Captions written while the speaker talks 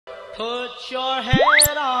Put your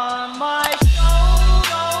head on my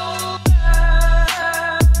shoulder,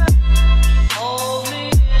 hold me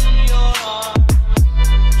in your arms,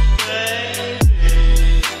 baby,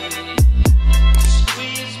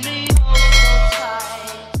 squeeze me so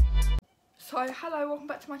tight. So hello, welcome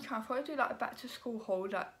back to my channel. I thought I'd do like a back to school haul.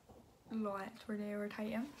 That light's really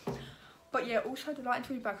irritating. But yeah, also the lighting's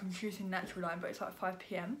really bad. I'm choosing natural light, but it's like 5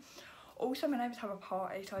 PM. Also, my neighbours have a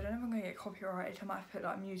party, so I don't know if I'm going to get copyrighted. I might have to put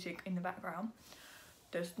like music in the background.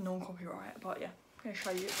 There's non-copyright, but yeah, I'm going to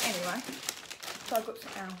show you anyway. So I've got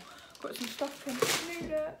some stuff from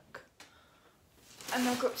New Look, and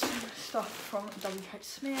I've got some stuff from WH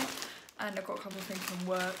Smith, and I've got a couple of things from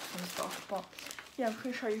Works and stuff. But yeah, I'm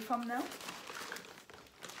going to show you some now.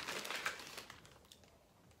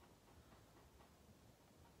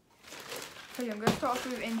 So yeah, I'm going to start off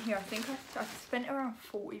with in here. I think I spent around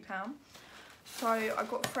 £40. So I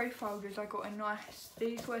got 3 folders. I got a nice,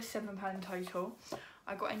 these were £7 in total.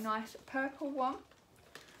 I got a nice purple one.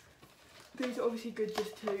 These are obviously good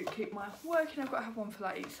just to keep my work in. I've got to have one for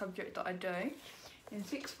like each subject that I do in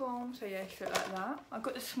sixth form. So yeah, shit like that. I've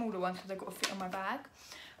got the smaller ones because I've got to fit on my bag.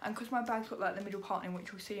 And because my bag's got like the middle part in,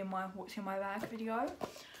 which you'll see in my what's in my bag video,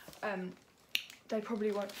 they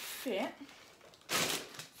probably won't fit.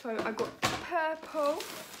 So I got purple.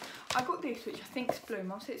 I got this, which I think is blue.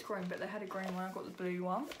 I'll say it's green, but they had a green one. I got the blue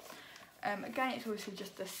one. Again, it's obviously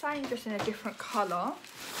just the same, just in a different colour.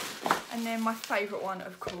 And then my favourite one,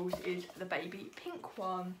 of course, is the baby pink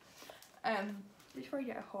one. It's very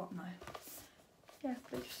hot now. Yeah,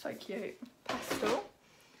 they're just so cute. Pastel.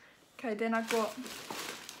 Okay, then I got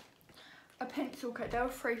a pencil case. They were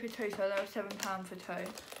 3 for 2, so they were £7 for 2.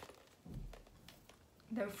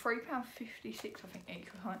 They were £3.56, I think, each.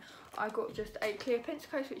 I got just a clear pencil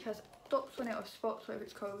case which has dots on it, or spots, whatever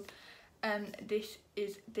it's called. This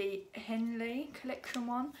is the Henley collection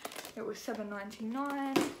one. It was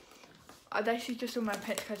 £7.99. This is just all my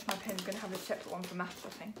pencil case. My pen's going to have a separate one for maths, I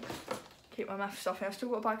think. Keep my maths stuff in. I've still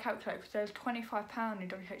got to buy a calculator because there's £25 in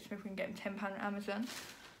WH Smith. We can get them £10 on Amazon.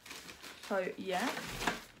 So yeah.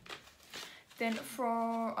 Then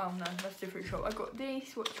from, oh no, that's a different shop. I got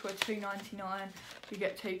these, which were £2.99. You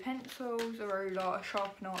get 2 pencils, a ruler, a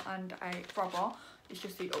sharpener, and a rubber. It's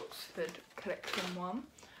just the Oxford collection one.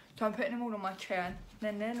 So I'm putting them all on my chair. And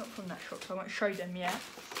then they're not from that shop, so I won't show them yet.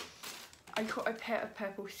 I got a pair of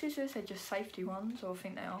purple scissors. They're just safety ones, or I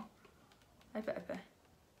think they are. They better be.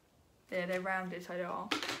 Yeah, they're rounded, so they are.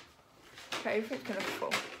 Okay, everything's gonna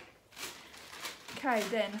fall. Okay,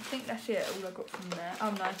 then I think that's it, all I got from there.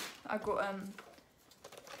 Oh no, I got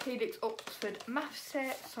Helix Oxford math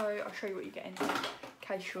set, so I'll show you what you get in here, in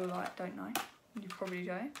case you're like, don't know. You probably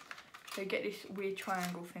do. So you get this weird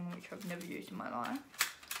triangle thing, which I've never used in my life.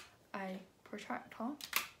 A protractor.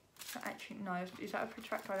 Actually, no, is that a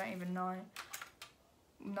protractor? I don't even know.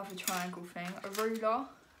 Another triangle thing. A ruler,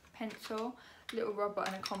 pencil, little rubber,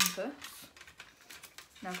 and a compass.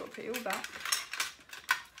 Now I've got to put it all back.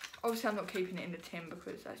 Obviously, I'm not keeping it in the tin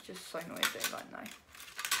because that's just so noisy, like, no.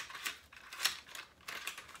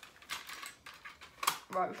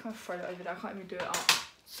 Right, we're just going to throw it over there. I can't even do it up.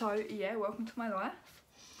 So, yeah, welcome to my life.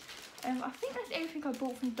 I think that's everything I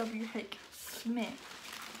bought from WH Smith.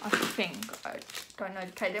 I think. I don't know.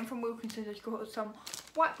 Okay, then from Wilkinson's, I've got some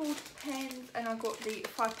whiteboard pens. And I got the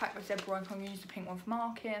 5-pack of zebra ones. I'm going to use the pink one for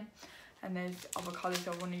marking. And there's other colours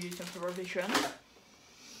I want to use them for revision.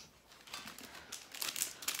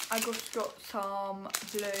 I just got some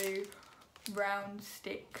blue round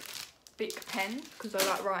stick Bic pens because I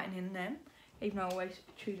like writing in them, even though I always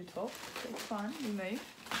chew the top, so it's fine, we move.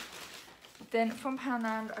 Then from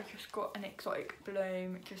Poundland, I just got an Exotic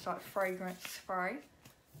Bloom, just like fragrance spray.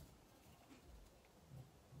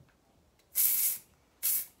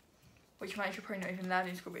 Which makes your probably not even loud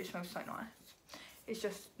in school, but it smells so nice. It's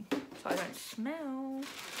just so I don't smell.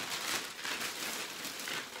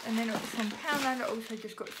 And then from Poundland, I also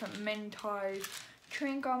just got some Mentos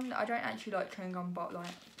chewing gum. I don't actually like chewing gum, but like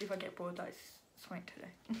if I get bored, that's something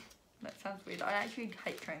to do. That sounds weird. I actually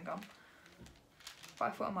hate chewing gum, but I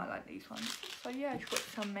thought I might like these ones. So yeah, I just got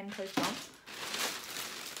some Mentos gum.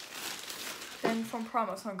 Then from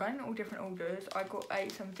Primark, so I'm going in all different orders. I got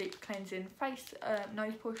some deep cleansing face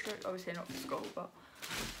nose posture. Obviously not for school, but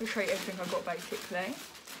I'll show you everything I got basically.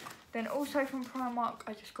 Then also from Primark,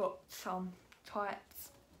 I just got some tights.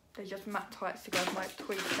 They're just matte tights to go with my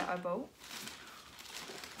tweeds that I bought.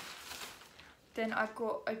 Then I've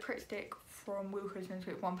got a Pritt Stick from Wilkinson's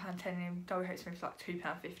with £1.10 and WH Smith's like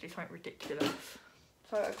 £2.50, something ridiculous.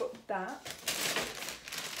 So I got that.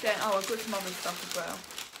 Then, oh, I've got some other stuff as well.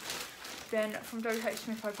 Then from WH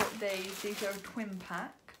Smith I got these. These are a twin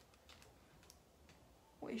pack.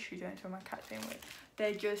 What is she doing? So my cat's being weird.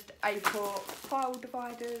 They're just A4 file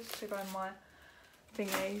dividers to go in my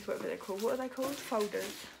thingies, whatever they're called. What are they called?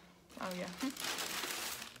 Folders. Oh yeah.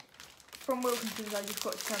 From Wilkinson's I just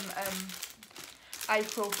got some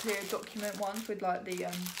A4 clear document ones with like the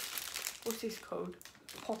what's this called?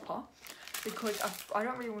 Popper. Because I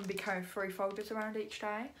don't really want to be carrying 3 folders around each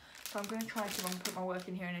day. So I'm going to try to put my work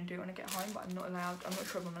in here and then do it when I get home, but I'm not allowed. I'm not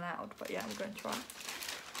sure if I'm allowed, but yeah, I'm going to try.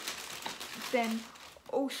 Then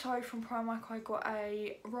also from Primark I got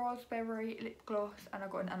a raspberry lip gloss and I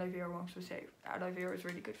got an aloe vera one, so aloe vera is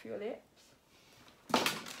really good for your lips.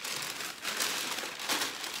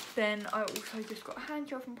 Then I also just got a hand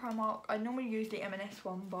gel from Primark. I normally use the M&S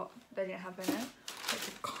one, but they didn't have any, which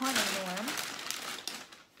is kind of annoying.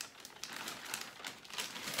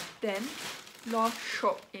 Then last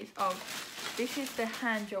shop is, oh, this is the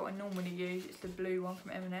hand gel I normally use. It's the blue one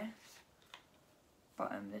from M&S,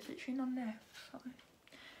 but there's literally none left. So.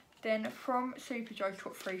 Then from Superdry I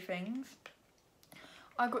got 3 things.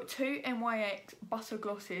 I got 2 NYX butter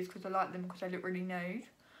glosses because I like them because they look really nude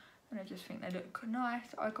and I just think they look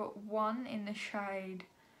nice. I got 1 in the shade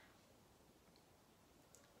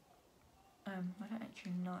I don't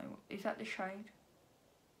actually know, is that the shade?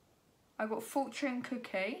 I got Fortune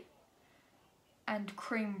Cookie and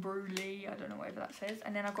Cream Brulee, I don't know whatever that says.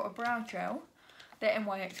 And then I got a brow gel. They're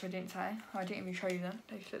NYX, I didn't say. I didn't even show you them.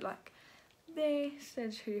 They just look like this.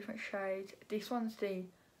 There's 2 different shades. This one's the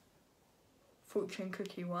Fortune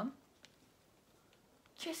Cookie one.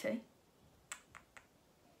 Jessie?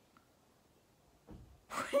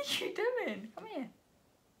 What are you doing? Come here.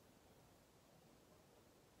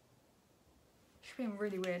 She's being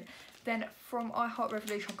really weird. Then from I Heart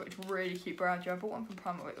Revolution, I got this really cute brow gel. I bought one from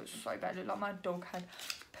Primark, it was so bad. It looked like my dog had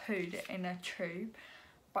pooed it in a tube.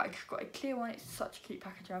 But I just got a clear one. It's such a cute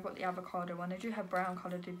packaging. I got the avocado one. They do have brown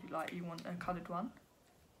coloured if you want a coloured one.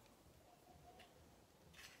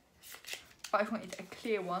 But I just wanted a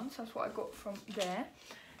clear one, so that's what I got from there.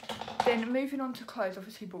 Then moving on to clothes.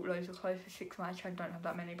 Obviously bought loads of clothes for 6 months. I don't have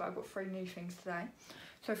that many, but I got 3 new things today.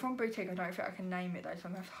 So from Boutique, I don't think I can name it though, so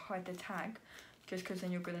I'm going to have to hide the tag. Just because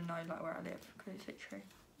then you're going to know like where I live, because it's literally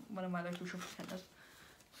one of my local shopping centres.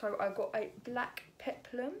 So I got a black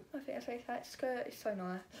peplum, I think that's how you say it, skirt. It's so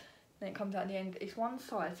nice. Then it comes out at the end. It's one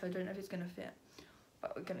size, so I don't know if it's going to fit,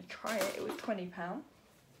 but we're going to try it. It was £20.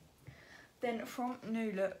 Then from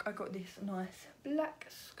New Look, I got this nice black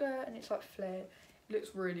skirt, and it's like flared. It looks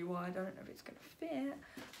really wide. I don't know if it's going to fit.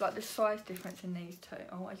 Like the size difference in these 2.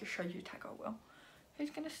 Oh, I just showed you the tag. Oh well. Who's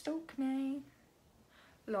going to stalk me?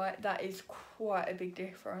 Like that is quite a big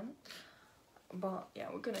difference, but yeah,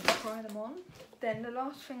 we're gonna try them on. Then the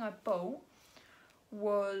last thing I bought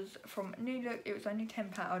was from New Look. It was only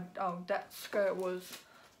 £10. Oh, that skirt was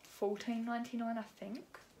 $14.99, I think.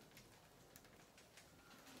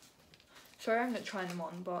 Sorry, I'm not trying them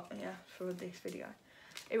on, but yeah, for this video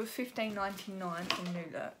it was $15.99 from New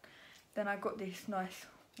Look. Then I got this nice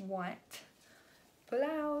white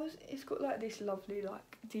blouse. It's got like this lovely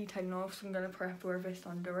like detailing off, so I'm going to probably have to wear a vest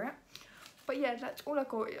under it. But yeah, that's all I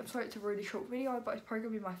got. I'm sorry it's a really short video, but it's probably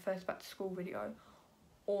going to be my first back to school video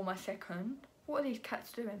or my second. What are these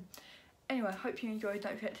cats doing? Anyway, I hope you enjoyed.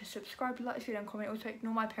 Don't forget to subscribe, like this video and comment. Also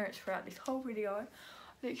ignore my parents throughout this whole video.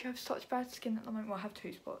 I literally have such bad skin at the moment. Well, I have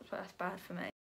 2 spots, but that's bad for me.